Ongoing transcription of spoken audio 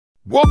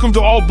Welcome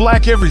to All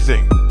Black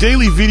Everything,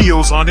 daily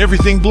videos on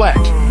everything black.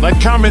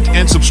 Like, comment,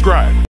 and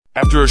subscribe.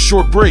 After a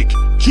short break,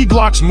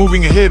 Glock's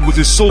moving ahead with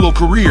his solo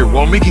career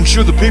while making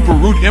sure the Paper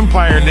Route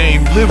Empire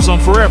name lives on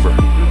forever.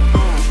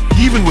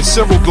 Even with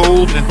several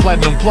gold and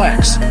platinum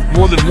plaques,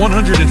 more than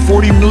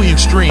 140 million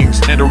streams,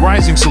 and a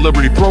rising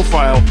celebrity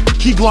profile,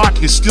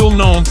 Glock is still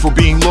known for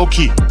being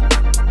low-key.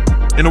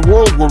 In a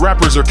world where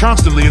rappers are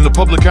constantly in the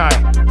public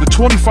eye, the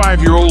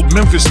 25-year-old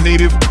Memphis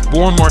native,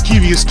 born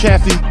Markevious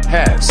Cathy,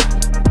 has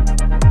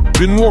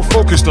been more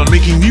focused on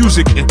making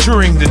music and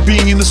touring than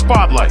being in the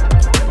spotlight.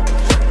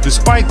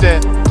 Despite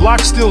that,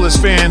 Glock still has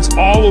fans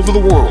all over the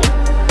world.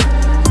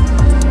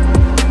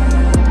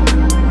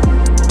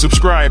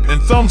 Subscribe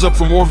and thumbs up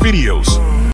for more videos.